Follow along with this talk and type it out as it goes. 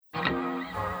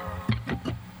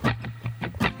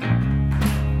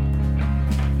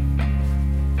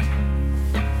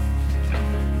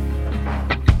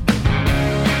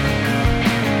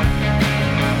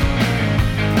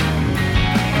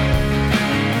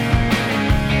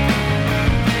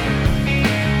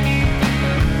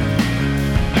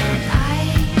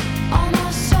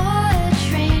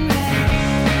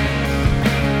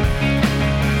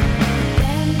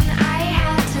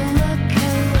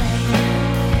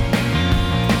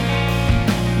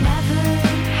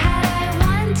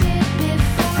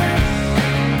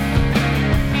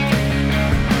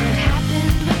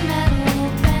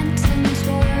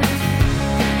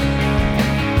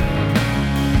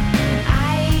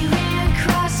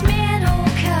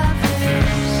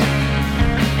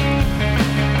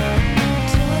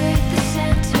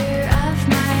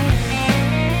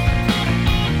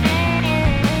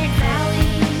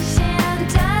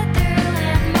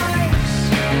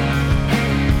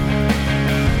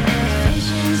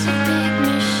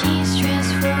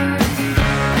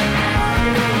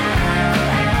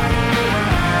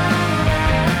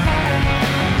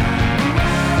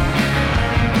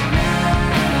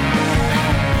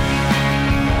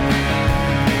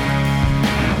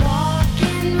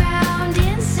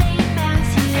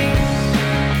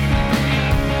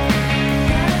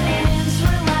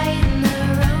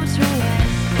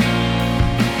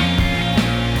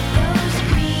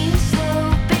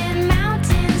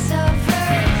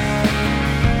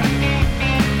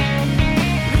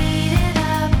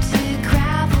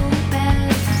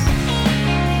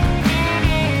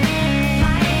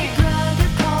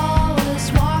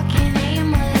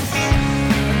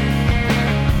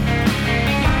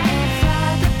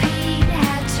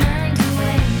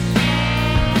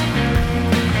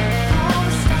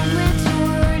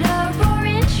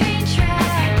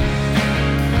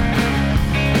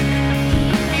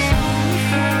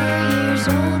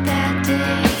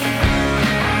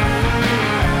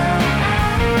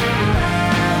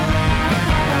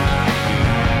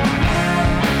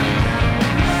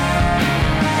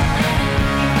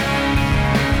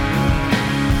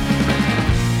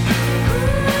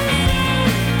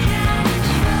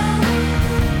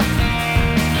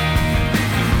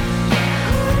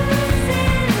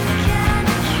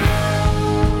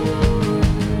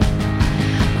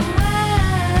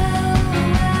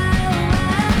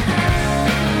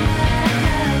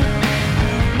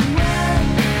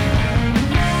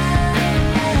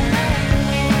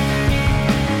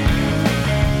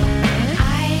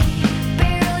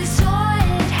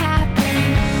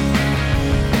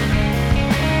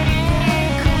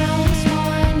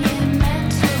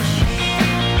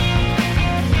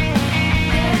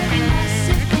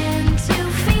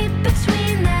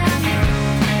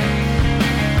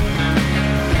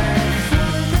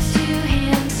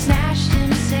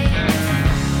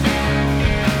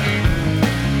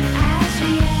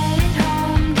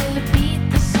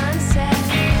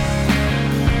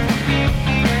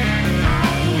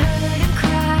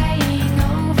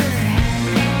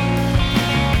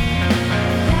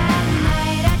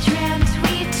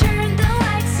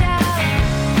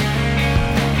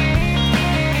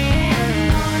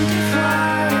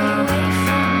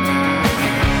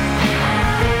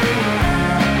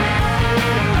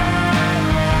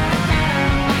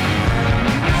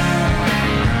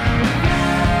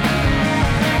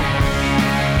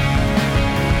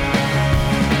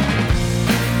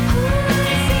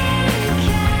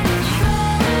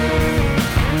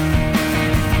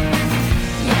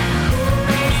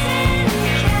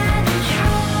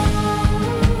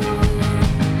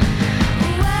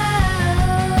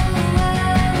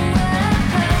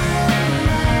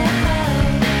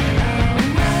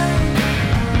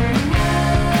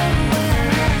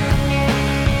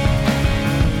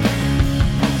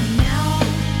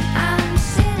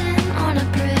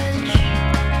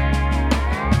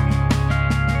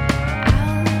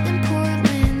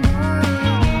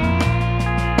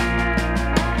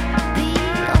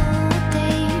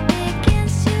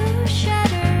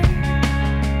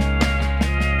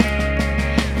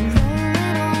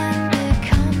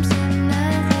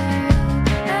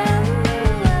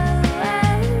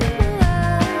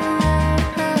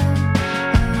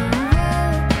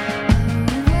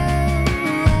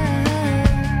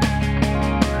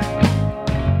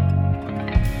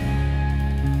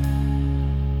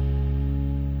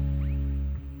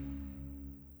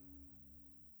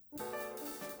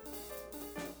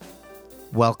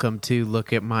Welcome to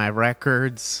Look at My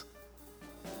Records.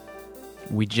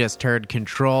 We just heard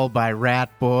Control by Rat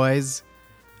Boys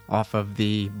off of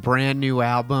the brand new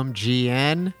album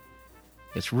GN.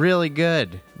 It's really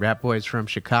good. Rat Boys from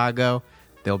Chicago.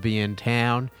 They'll be in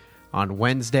town on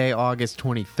Wednesday, August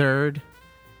 23rd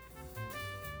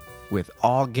with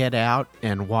All Get Out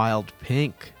and Wild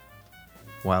Pink.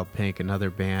 Wild Pink, another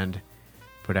band,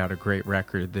 put out a great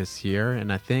record this year,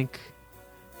 and I think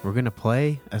we're going to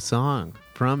play a song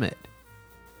from it.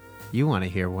 You want to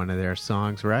hear one of their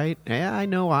songs, right? Yeah, I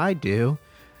know I do.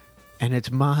 And it's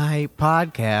my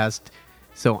podcast,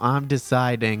 so I'm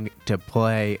deciding to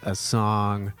play a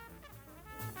song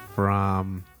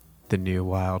from the new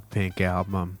Wild Pink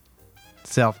album.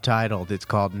 Self-titled. It's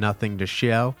called Nothing to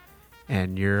Show,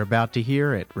 and you're about to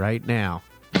hear it right now.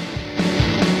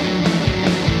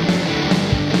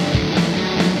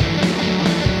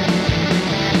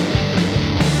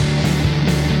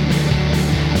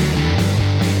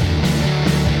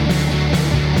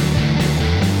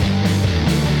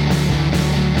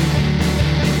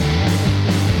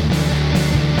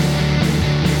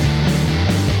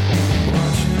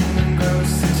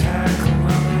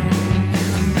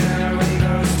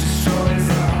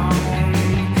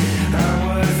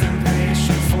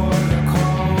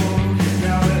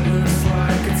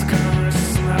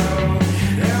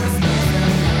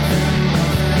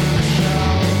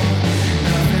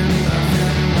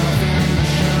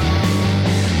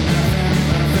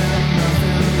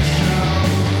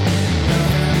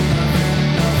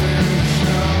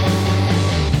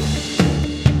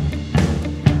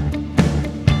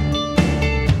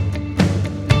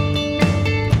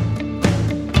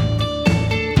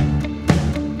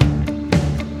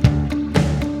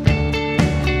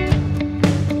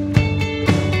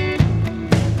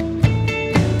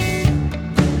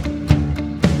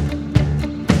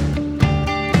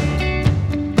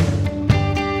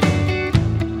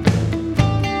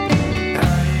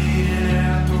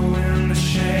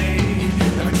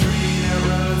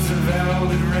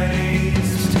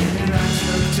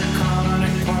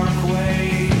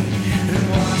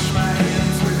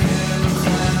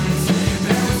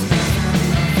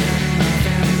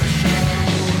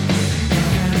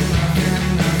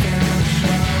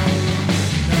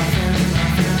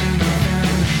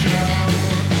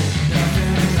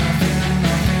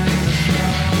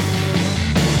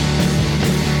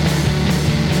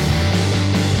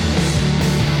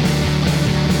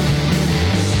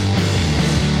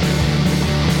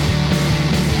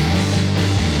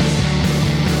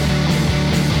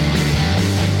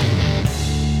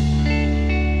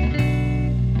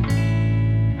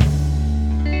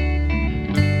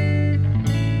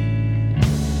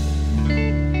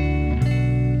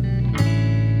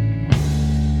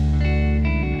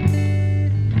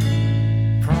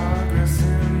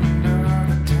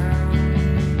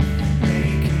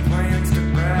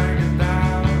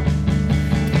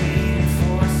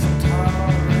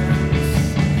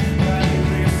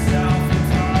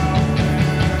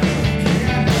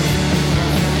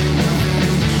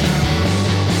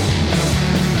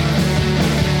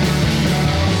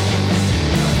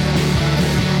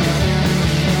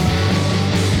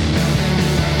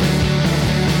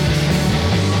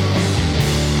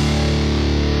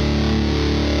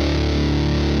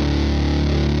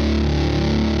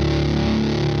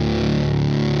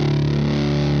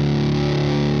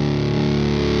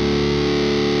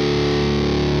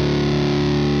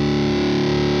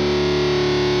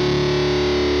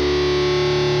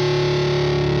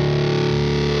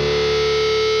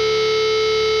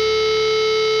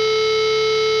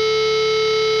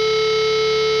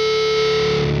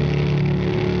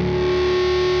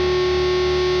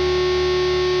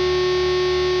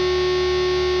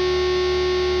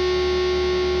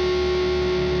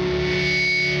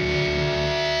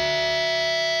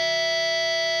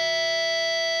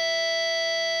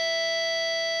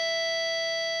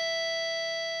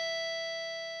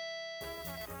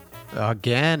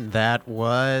 Again, that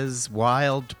was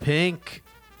Wild Pink.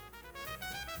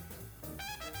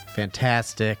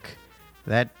 Fantastic.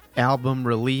 That album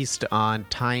released on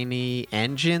Tiny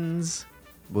Engines.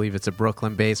 I believe it's a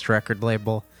Brooklyn-based record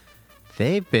label.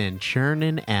 They've been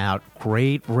churning out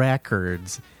great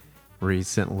records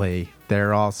recently.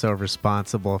 They're also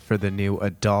responsible for the new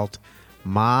Adult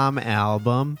Mom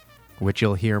album, which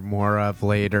you'll hear more of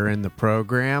later in the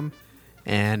program.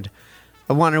 And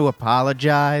I want to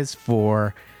apologize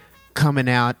for coming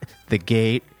out the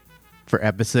gate for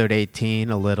episode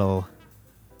 18 a little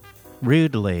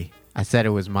rudely. I said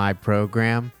it was my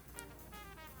program,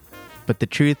 but the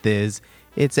truth is,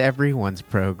 it's everyone's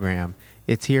program.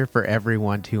 It's here for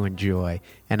everyone to enjoy.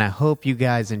 And I hope you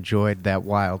guys enjoyed that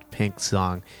Wild Pink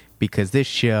song, because this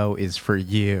show is for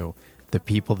you, the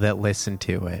people that listen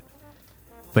to it.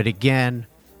 But again,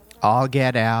 All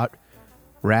Get Out,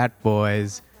 Rat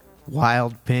Boys,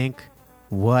 Wild Pink,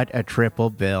 what a triple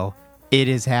bill. It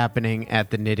is happening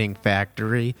at the Knitting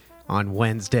Factory on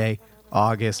Wednesday,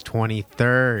 August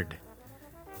 23rd.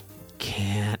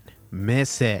 Can't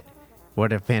miss it.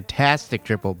 What a fantastic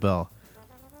triple bill.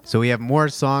 So we have more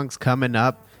songs coming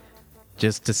up.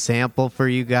 Just to sample for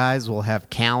you guys, we'll have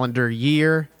Calendar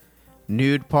Year,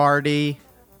 Nude Party,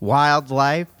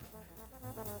 Wildlife,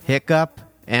 Hiccup,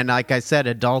 and like I said,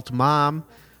 Adult Mom.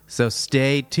 So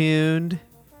stay tuned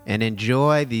and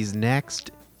enjoy these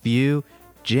next few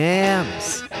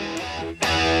jams.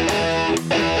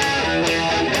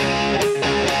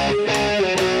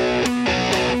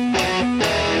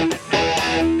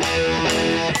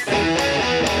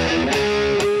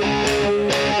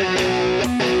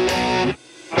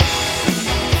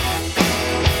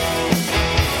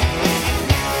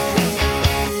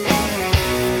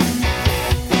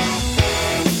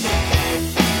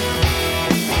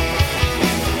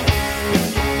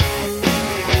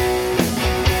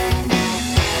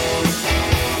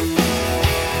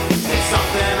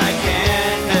 Something I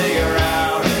can't figure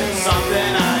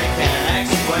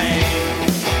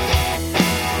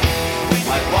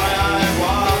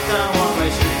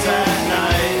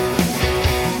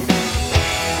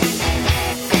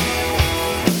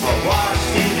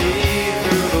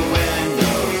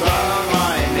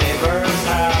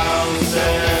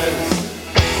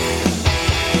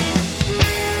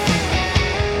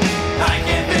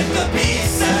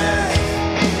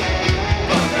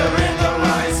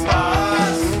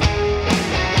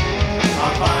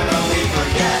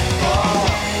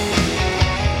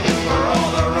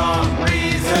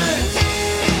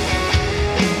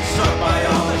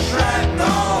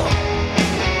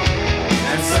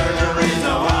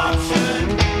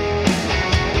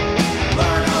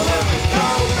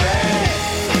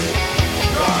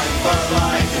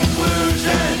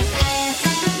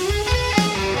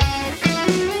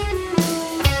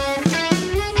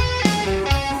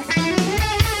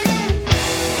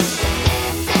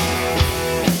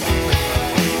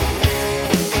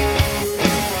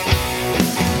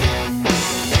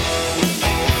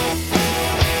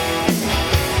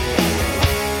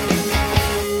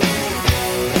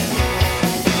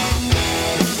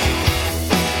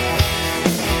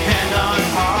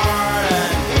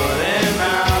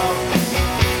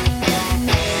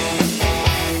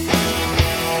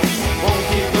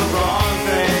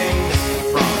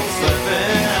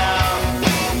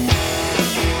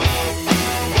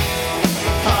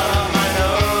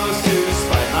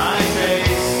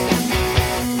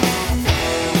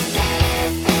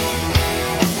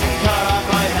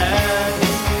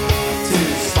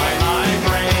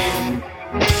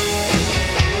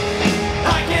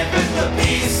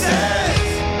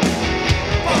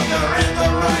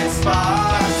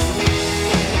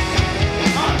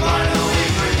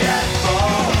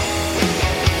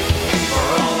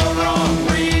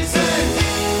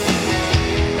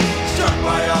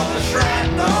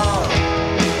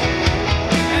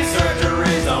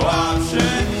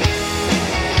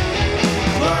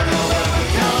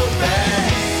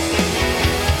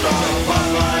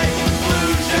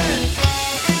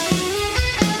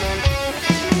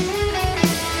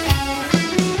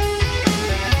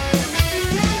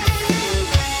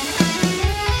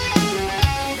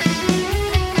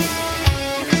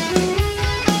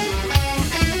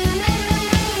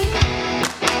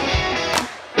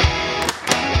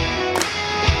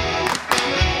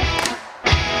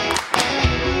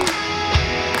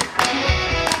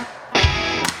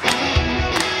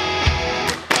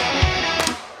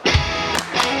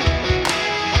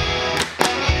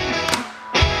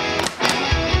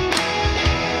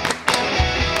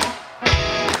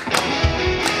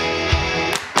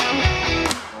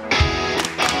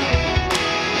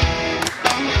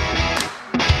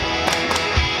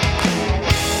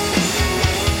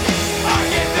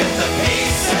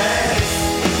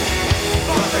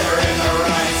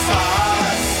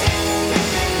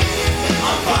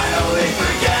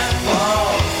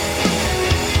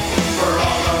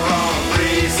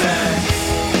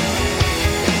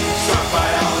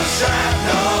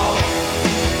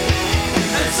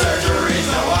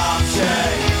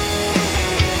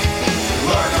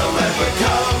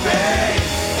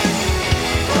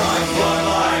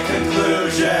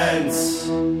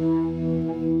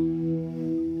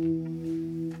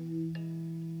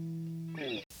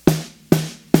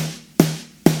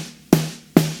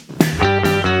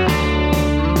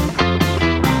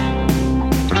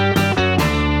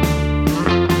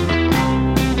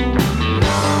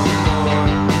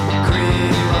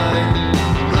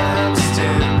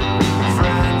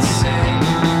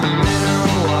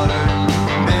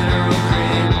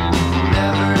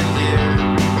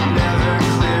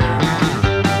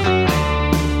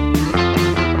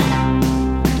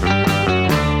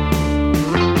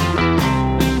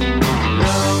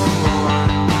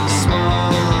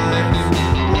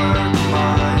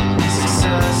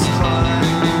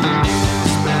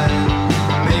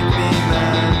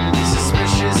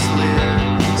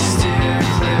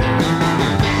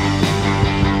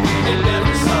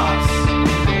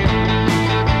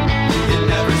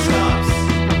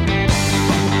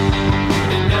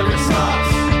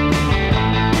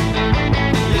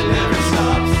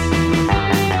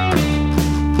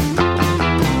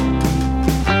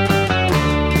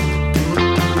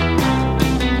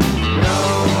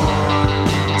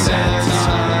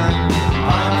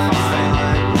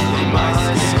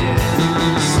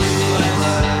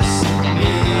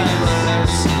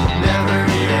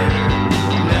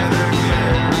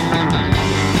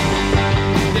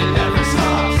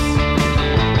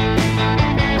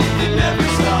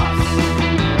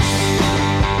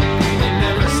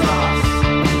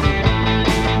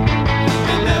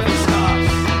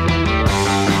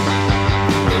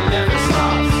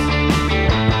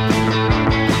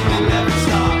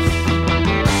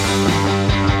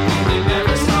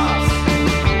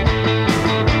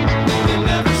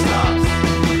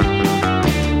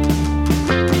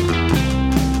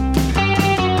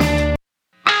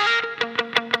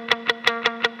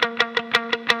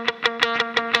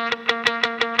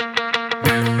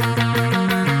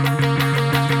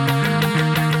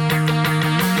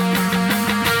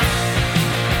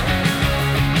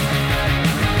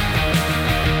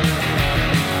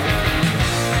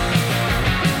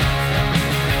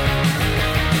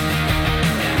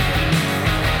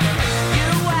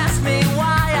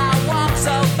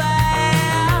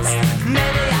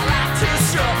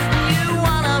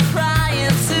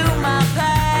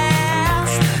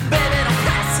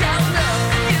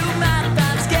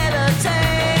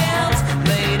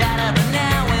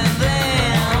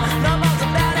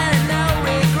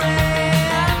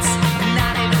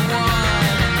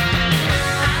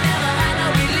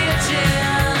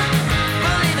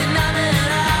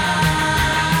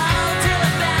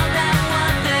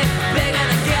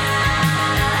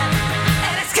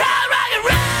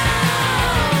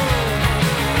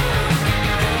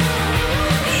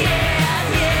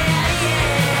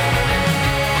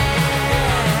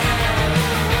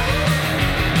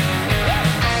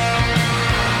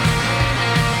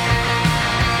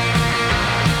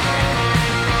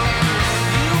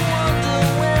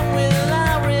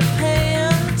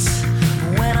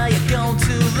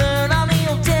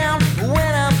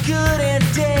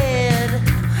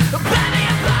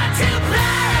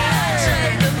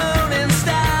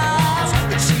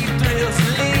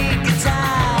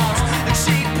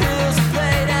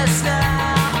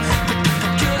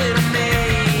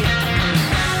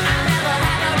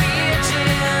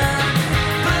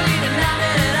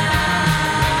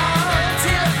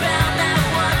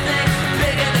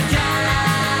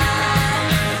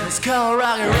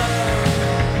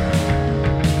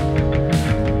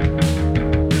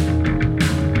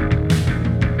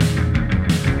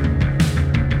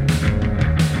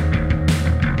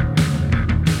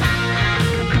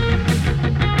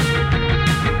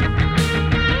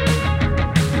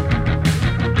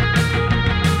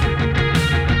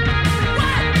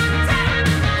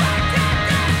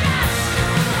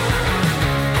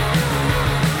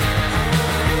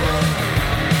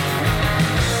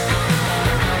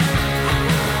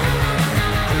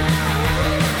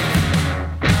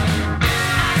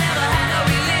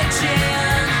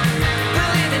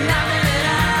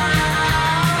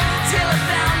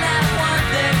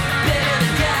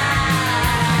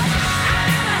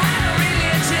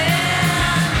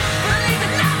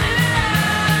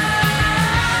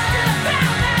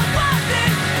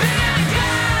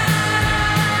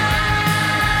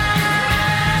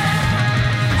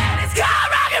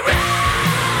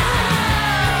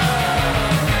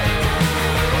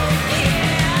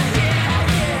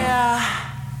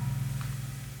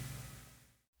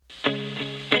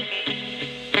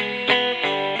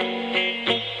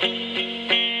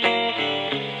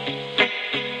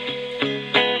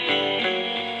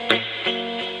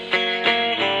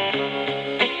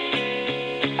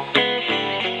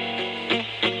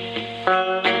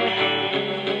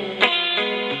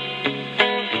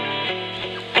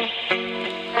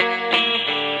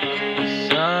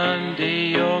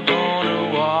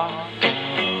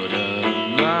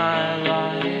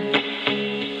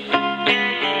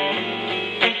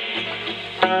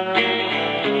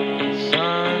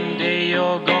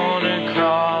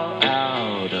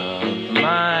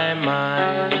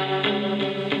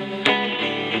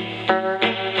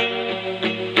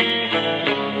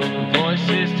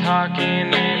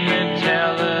talking in the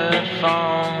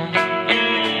telephone,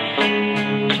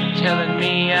 telling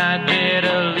me I'd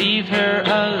better leave her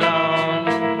alone.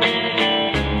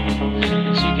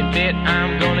 And she can bet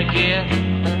I'm gonna get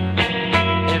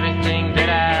everything that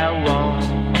I want.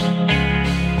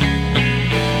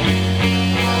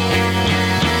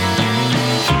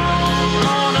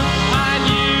 Gonna find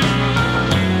you,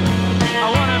 I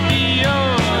wanna be your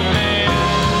man.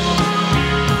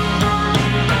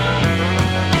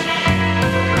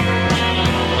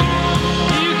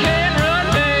 You can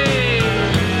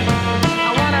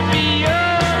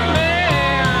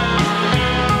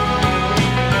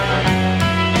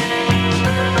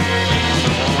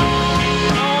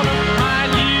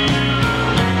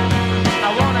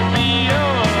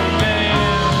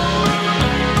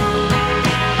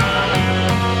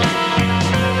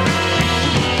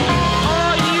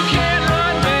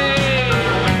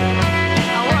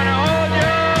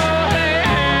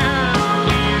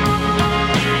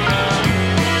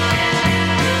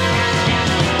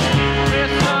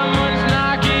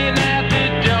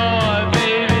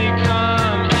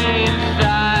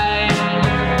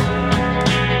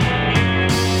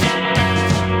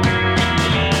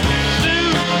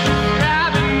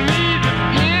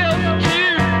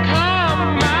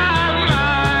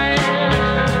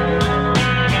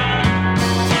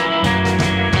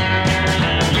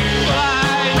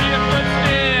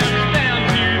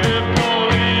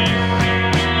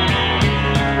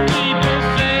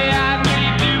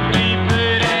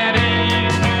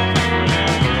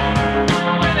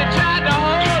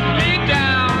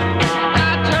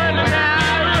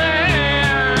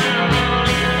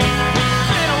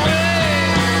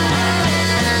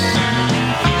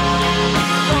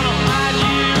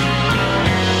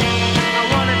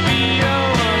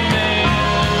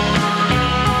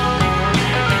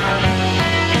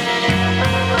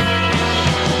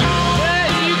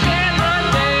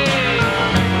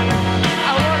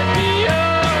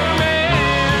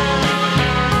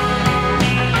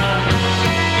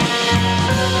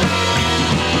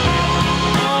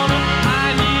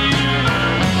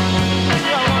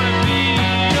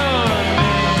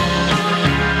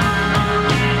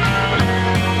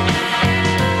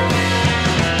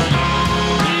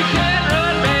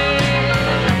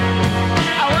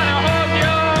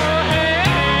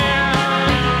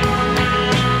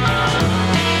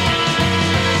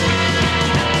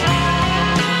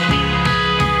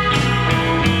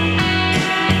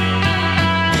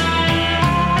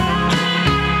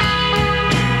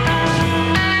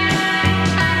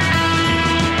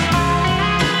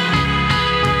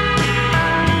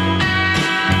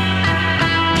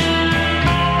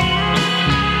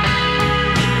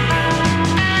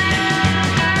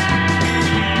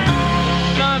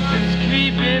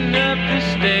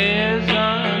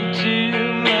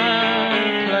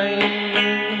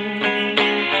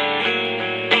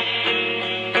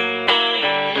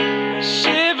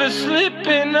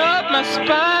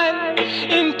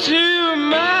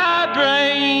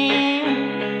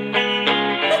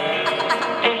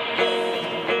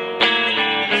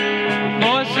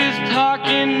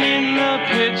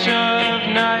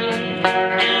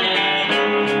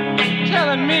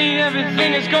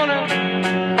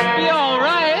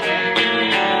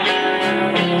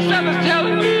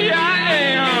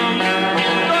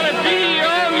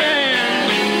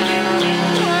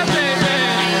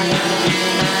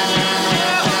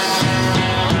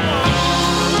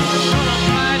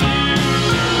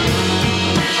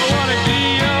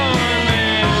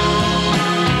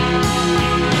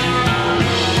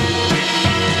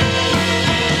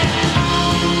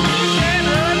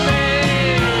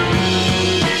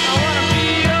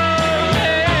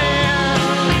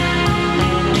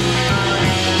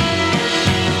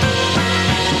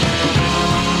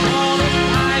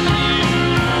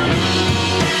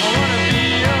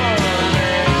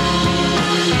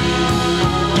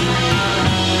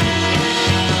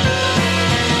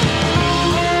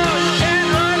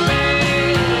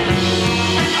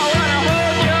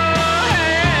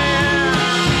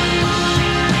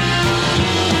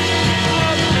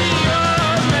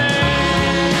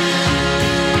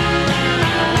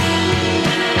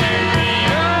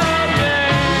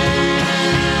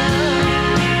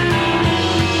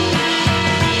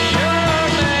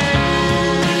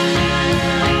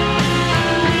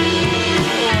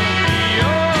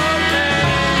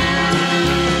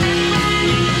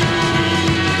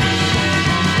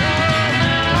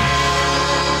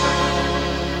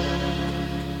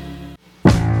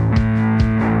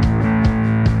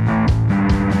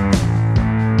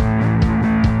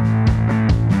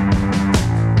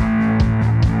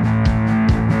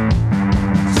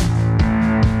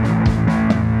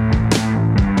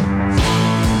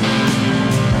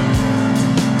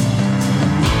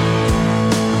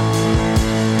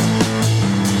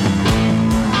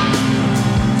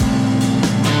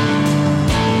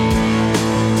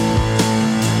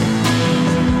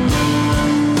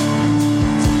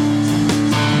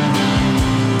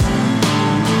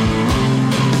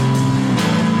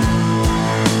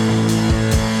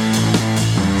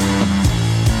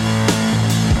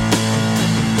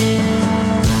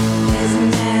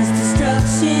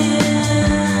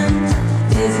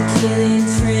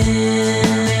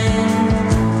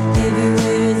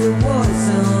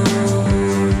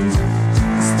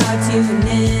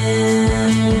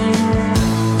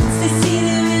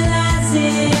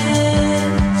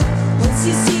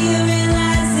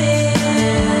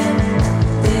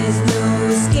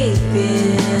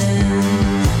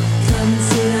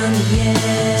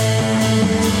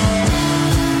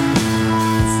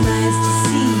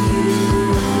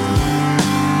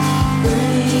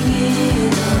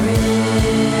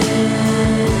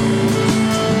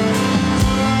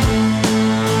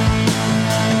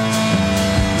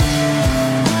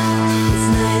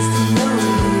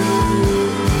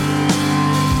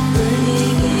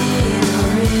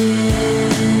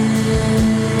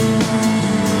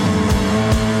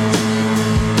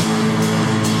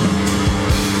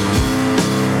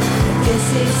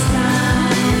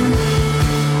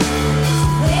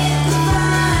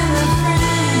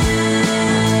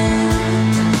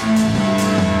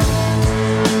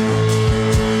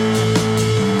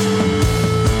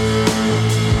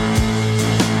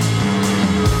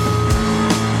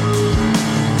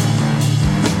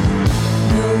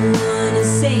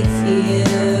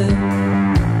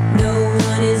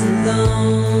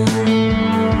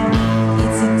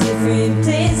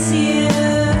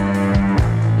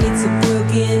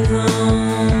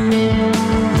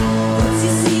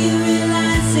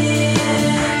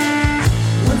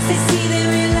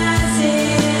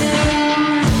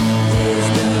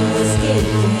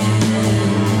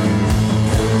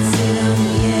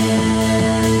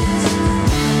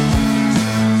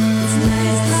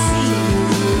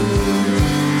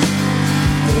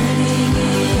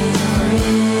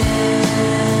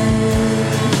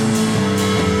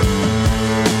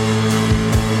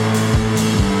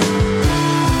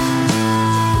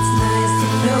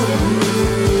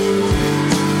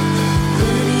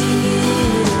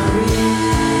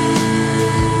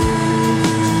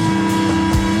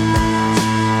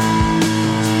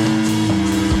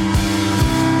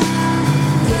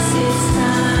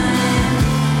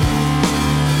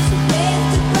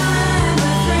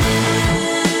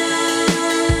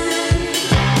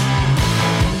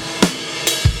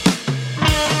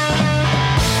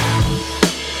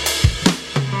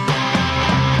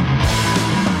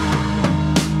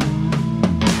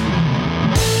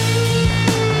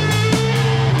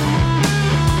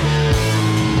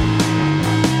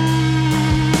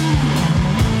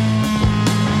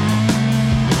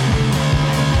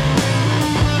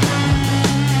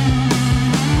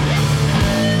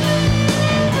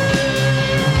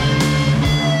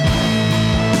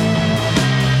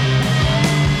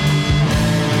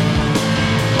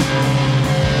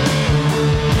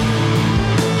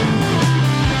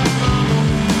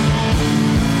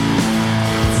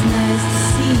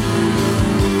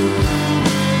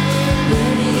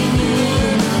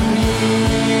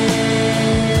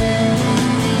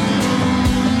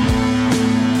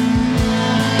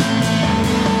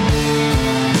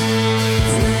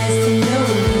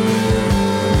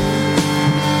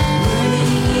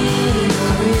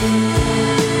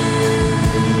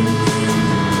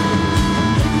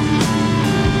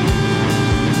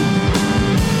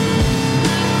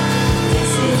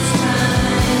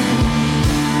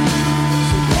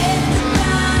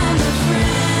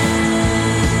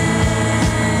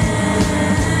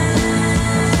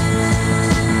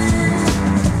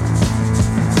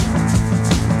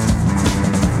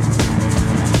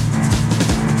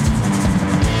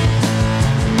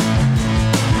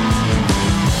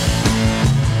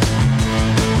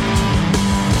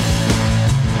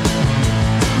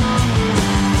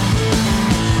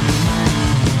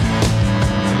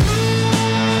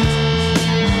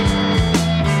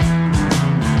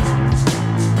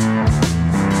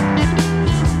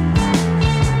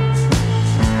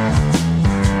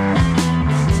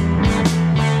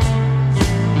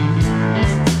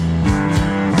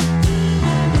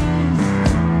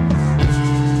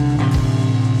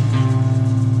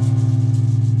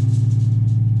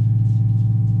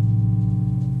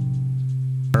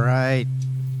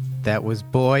That was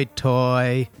Boy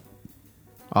Toy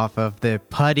off of the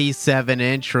Putty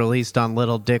 7-inch released on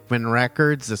Little Dickman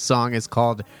Records. The song is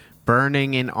called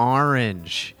Burning in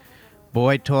Orange.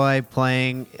 Boy Toy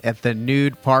playing at the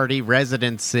Nude Party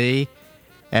Residency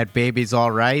at Baby's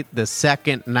All Right. The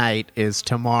second night is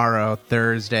tomorrow,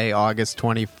 Thursday, August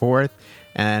 24th.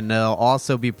 And they'll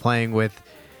also be playing with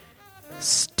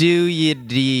Stu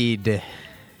Yadid.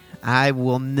 I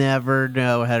will never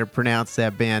know how to pronounce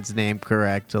that band's name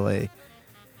correctly.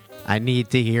 I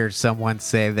need to hear someone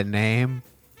say the name.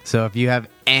 So if you have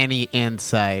any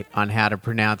insight on how to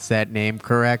pronounce that name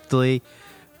correctly,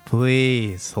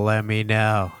 please let me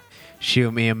know.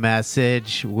 Shoot me a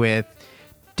message with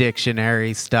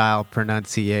dictionary-style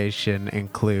pronunciation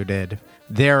included.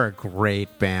 They're a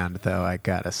great band, though, I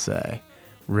gotta say.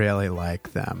 Really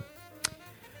like them.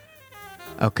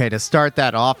 Okay, to start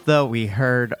that off, though, we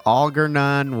heard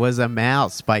Algernon Was a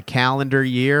Mouse by Calendar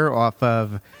Year off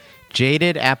of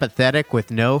Jaded Apathetic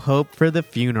with No Hope for the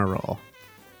Funeral.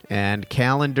 And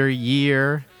Calendar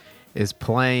Year is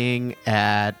playing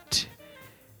at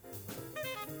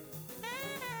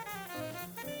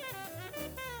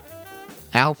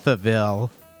Alphaville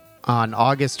on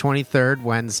August 23rd,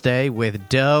 Wednesday, with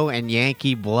Doe and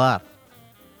Yankee Bluff.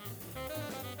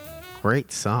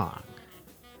 Great song.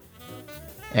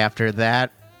 After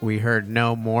that, we heard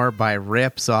No More by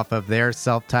Rips off of their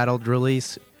self-titled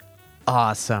release.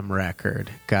 Awesome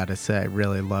record, gotta say.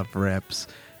 Really love Rips.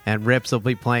 And Rips will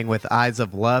be playing with Eyes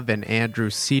of Love and Andrew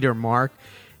Cedarmark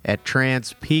at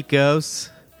Trans Picos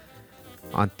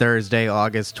on Thursday,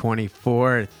 August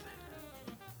 24th.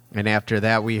 And after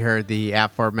that, we heard the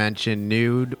aforementioned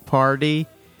Nude Party,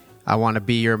 I Want to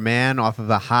Be Your Man, off of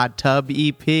the Hot Tub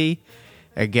EP.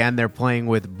 Again, they're playing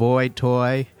with Boy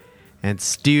Toy and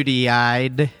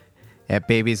Studiide at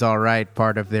Baby's All Right,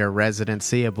 part of their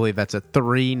residency. I believe that's a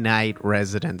 3-night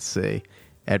residency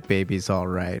at Baby's All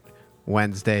Right,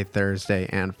 Wednesday, Thursday,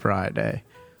 and Friday.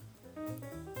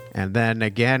 And then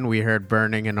again, we heard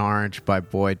Burning in Orange by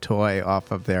Boy Toy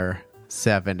off of their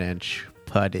 7-inch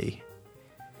Putty.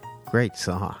 Great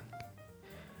song.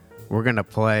 We're going to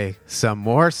play some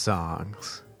more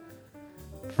songs.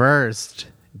 First,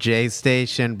 J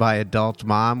Station by Adult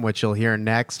Mom, which you'll hear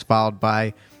next, followed by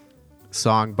a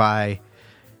song by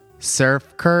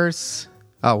Surf Curse.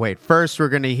 Oh, wait. First, we're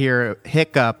going to hear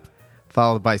Hiccup,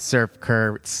 followed by Surf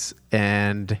Curse,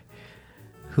 and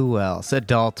who else?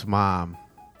 Adult Mom.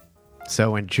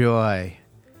 So enjoy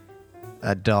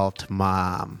Adult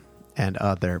Mom and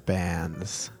other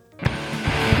bands.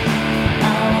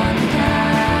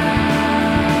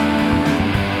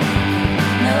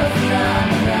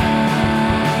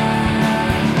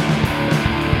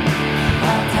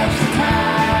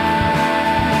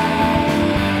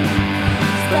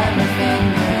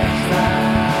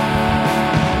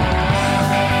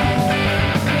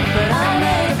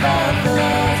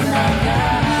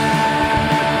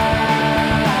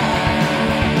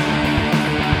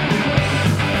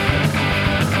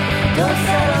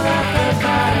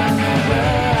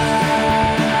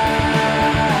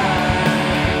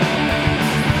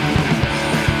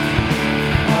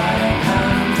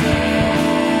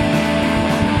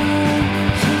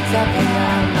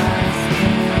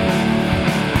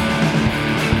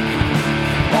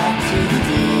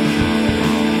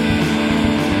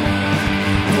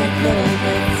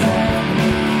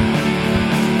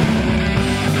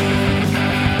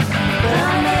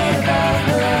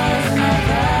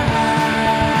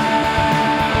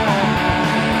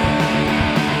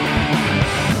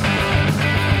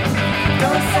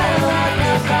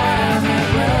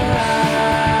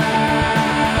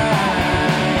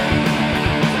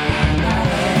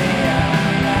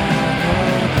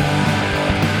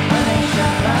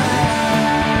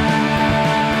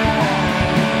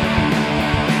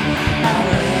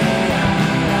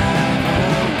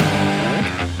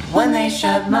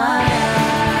 Shut my eyes.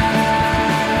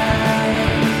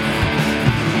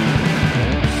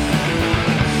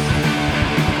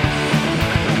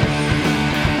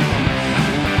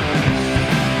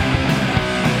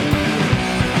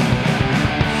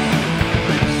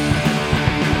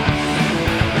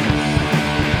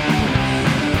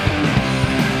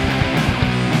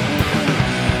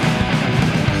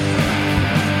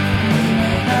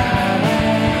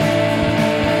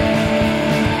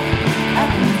 Up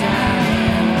and down.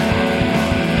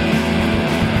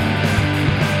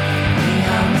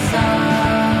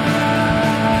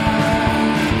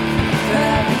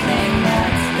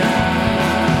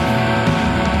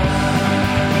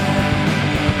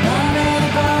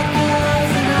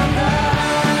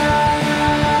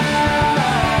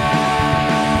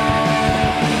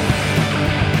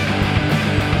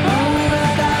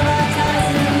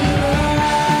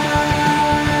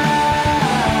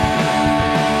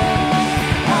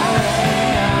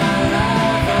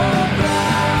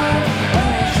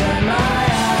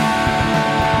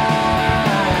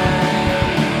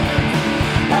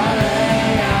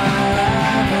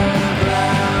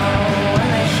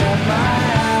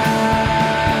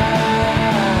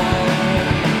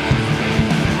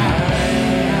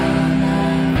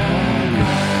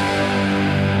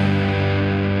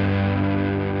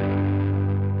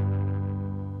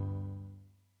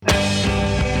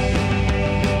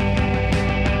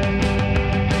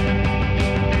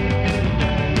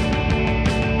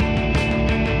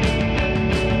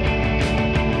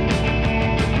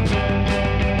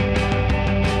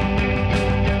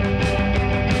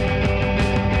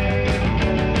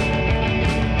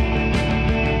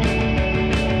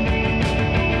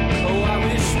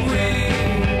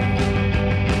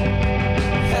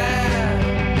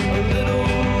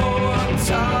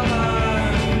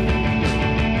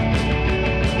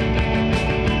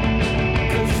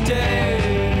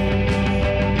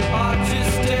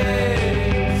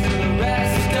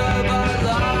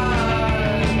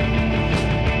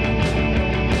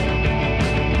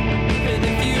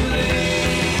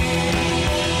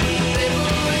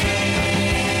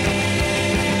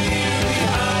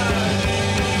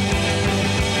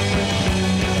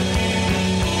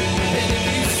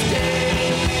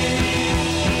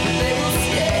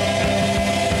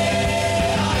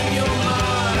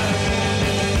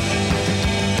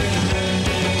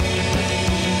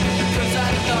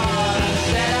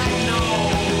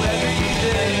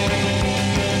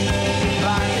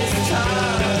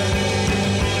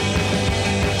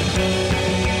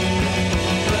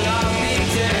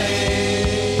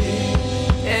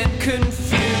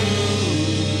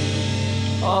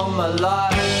 all my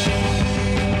life.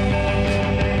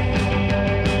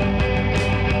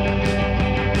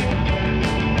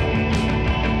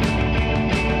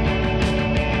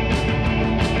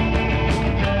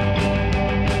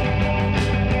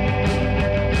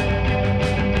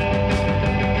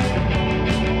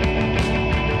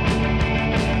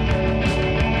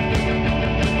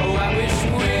 Oh, I wish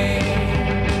we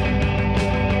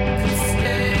could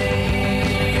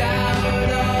stay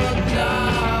out all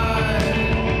night.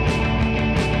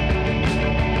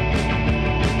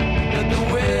 Let the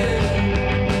wind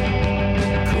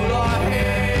cool our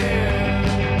hair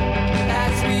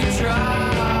as we drive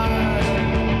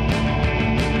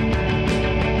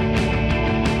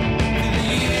through the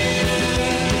years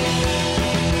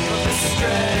of the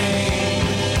strain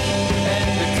and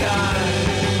the kind.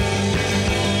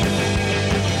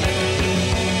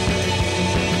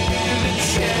 Through the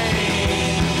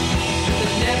chain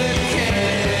that never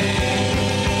came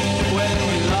when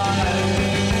we lied.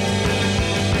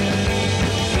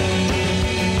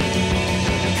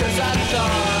 'Cause I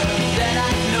thought that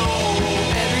I know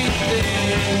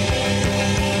everything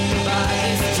by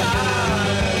this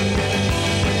time.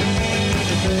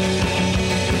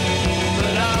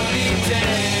 But I'll be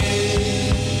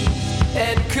dead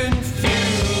and confused.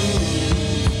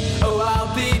 Oh,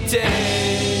 I'll be dead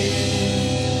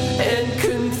and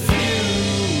confused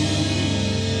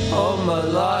all my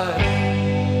life.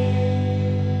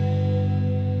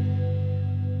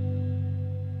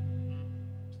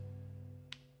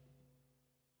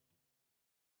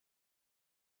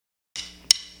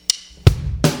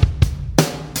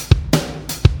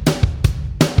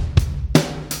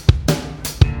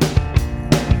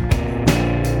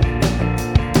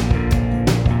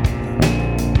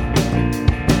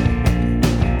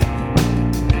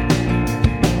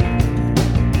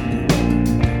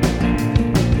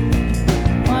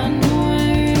 One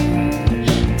more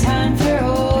time for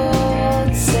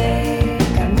old sake.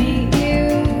 I meet you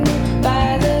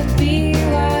by the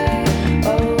BYOB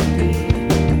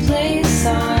place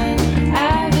on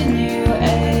Avenue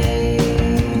A.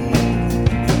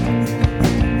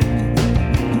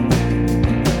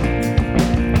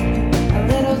 A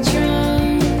little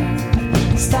drunk,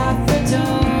 stop for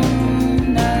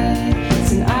donuts,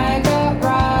 and I got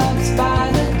robbed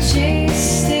by the chase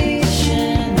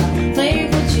station. I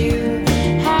labeled you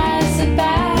as a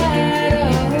bad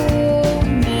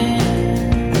omen.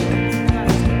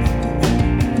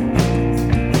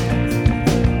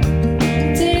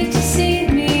 Did you see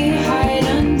me hide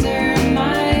under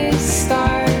my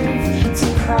scarf to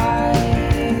cry?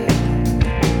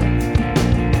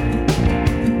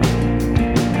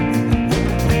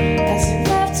 As you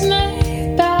left my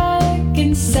bag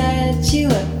and said you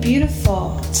look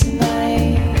beautiful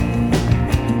tonight.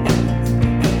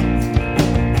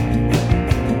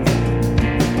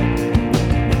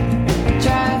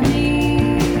 Drive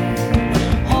me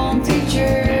home through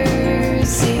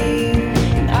Jersey,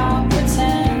 and I'll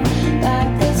pretend that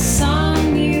the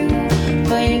song you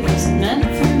played was meant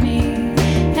for me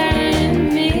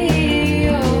and me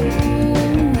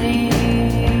only.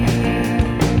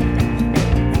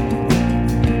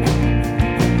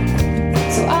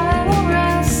 So I will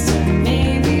rest or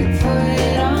maybe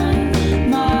put on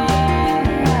my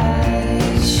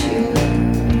shoes.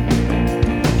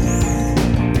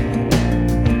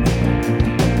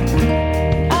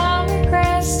 I'll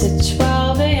regress to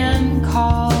 12 a.m.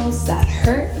 calls that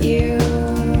hurt you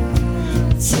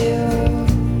too.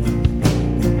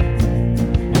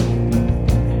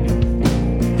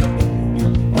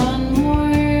 One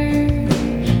more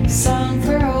song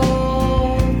for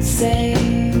old sake.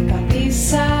 I'll be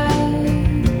sad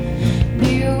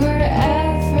you were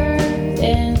ever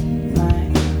in my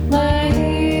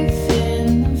life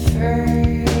in the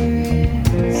first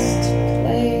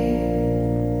place.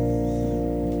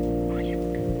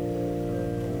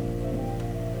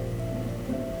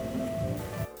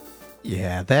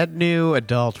 Yeah, that new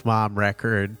Adult Mom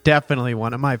record, definitely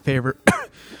one of my favorite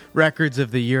records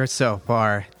of the year so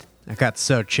far. I got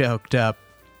so choked up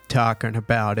talking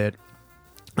about it.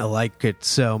 I like it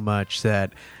so much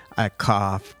that I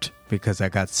coughed because I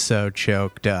got so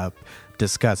choked up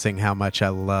discussing how much I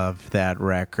love that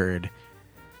record.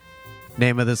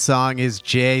 Name of the song is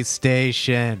J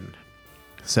Station.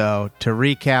 So, to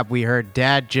recap, we heard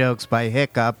Dad Jokes by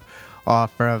Hiccup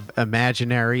off of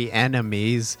Imaginary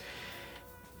Enemies.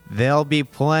 They'll be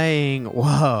playing,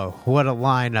 whoa, what a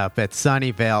lineup, at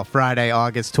Sunnyvale Friday,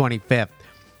 August 25th.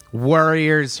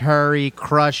 Warriors, Hurry,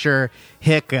 Crusher,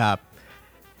 Hiccup.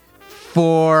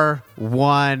 4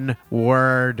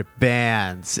 one-word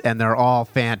bands, and they're all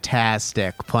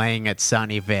fantastic, playing at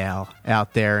Sunnyvale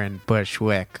out there in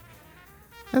Bushwick.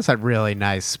 That's a really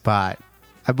nice spot.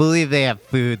 I believe they have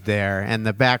food there, and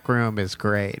the back room is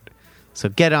great. So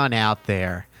get on out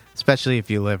there, especially if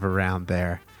you live around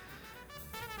there.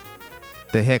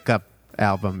 The Hiccup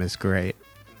album is great.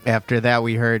 After that,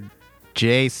 we heard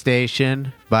J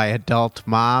Station by Adult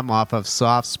Mom off of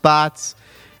Soft Spots.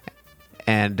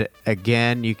 And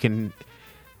again, you can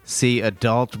see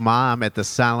Adult Mom at the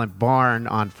Silent Barn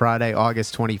on Friday,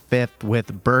 August 25th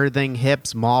with Birthing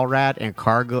Hips, Mallrat, and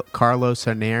Carlos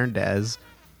Hernandez.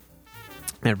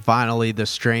 And finally, The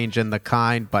Strange and the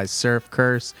Kind by Surf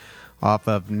Curse off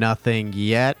of Nothing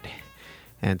Yet.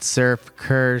 And Surf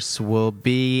Curse will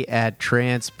be at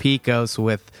Trans Pecos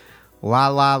with La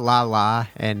La La La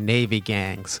and Navy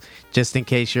Gangs. Just in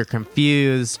case you're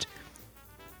confused,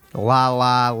 La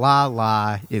La La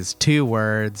La is 2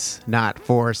 words, not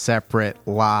 4 separate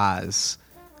laws.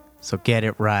 So get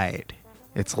it right.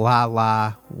 It's La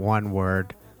La, 1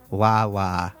 word. La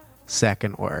La,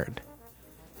 2nd word.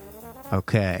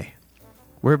 Okay.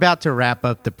 We're about to wrap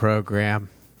up the program.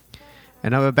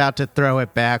 And I'm about to throw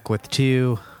it back with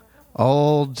 2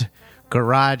 old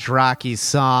garage rocky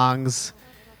songs,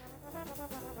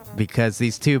 because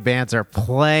these 2 bands are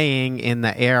playing in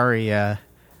the area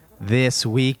this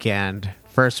weekend.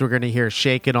 First, we're going to hear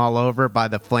Shakin' All Over by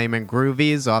the Flamin'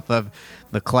 Groovies off of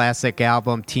the classic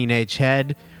album Teenage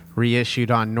Head, reissued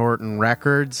on Norton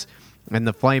Records. And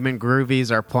the Flamin'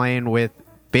 Groovies are playing with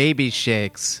Baby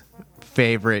Shake's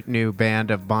favorite new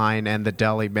band of mine and the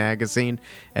Deli Magazine,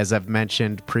 as I've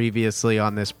mentioned previously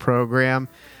on this program.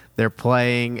 They're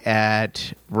playing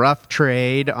at Rough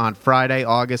Trade on Friday,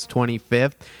 August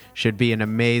 25th. Should be an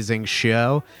amazing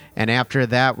show. And after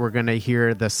that, we're going to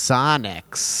hear the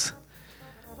Sonics.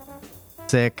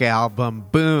 Sick album,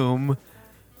 Boom.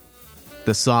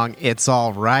 The song It's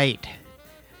All Right.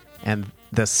 And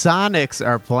the Sonics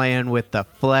are playing with the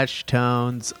Flesh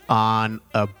Tones on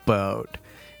a boat.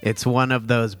 It's one of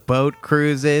those boat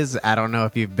cruises. I don't know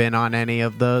if you've been on any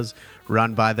of those.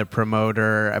 Run by the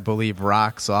promoter, I believe,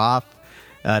 Rocks Off.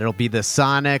 It'll be the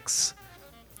Sonics,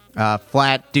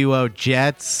 Flat Duo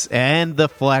Jets, and the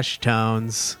Flesh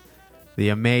Tones. The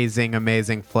amazing,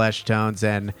 amazing Flesh Tones.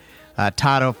 And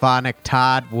Toddophonic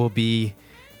Todd will be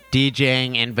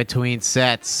DJing in between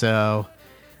sets. So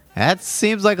that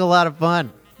seems like a lot of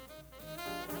fun.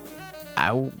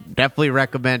 I definitely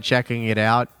recommend checking it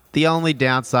out. The only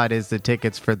downside is the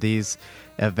tickets for these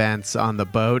events on the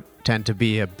boat tend to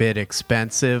be a bit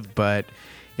expensive, but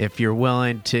if you're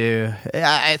willing to,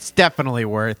 it's definitely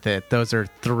worth it. Those are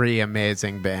 3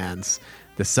 amazing bands.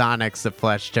 The Sonics, the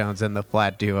Flesh Tones, and the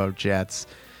Flat Duo Jets.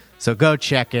 So go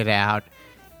check it out.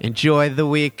 Enjoy the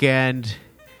weekend.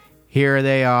 Here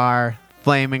they are,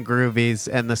 Flamin' Groovies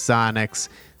and the Sonics,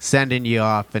 sending you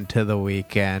off into the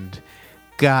weekend.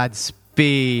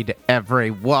 Godspeed,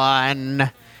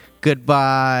 everyone.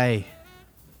 Goodbye.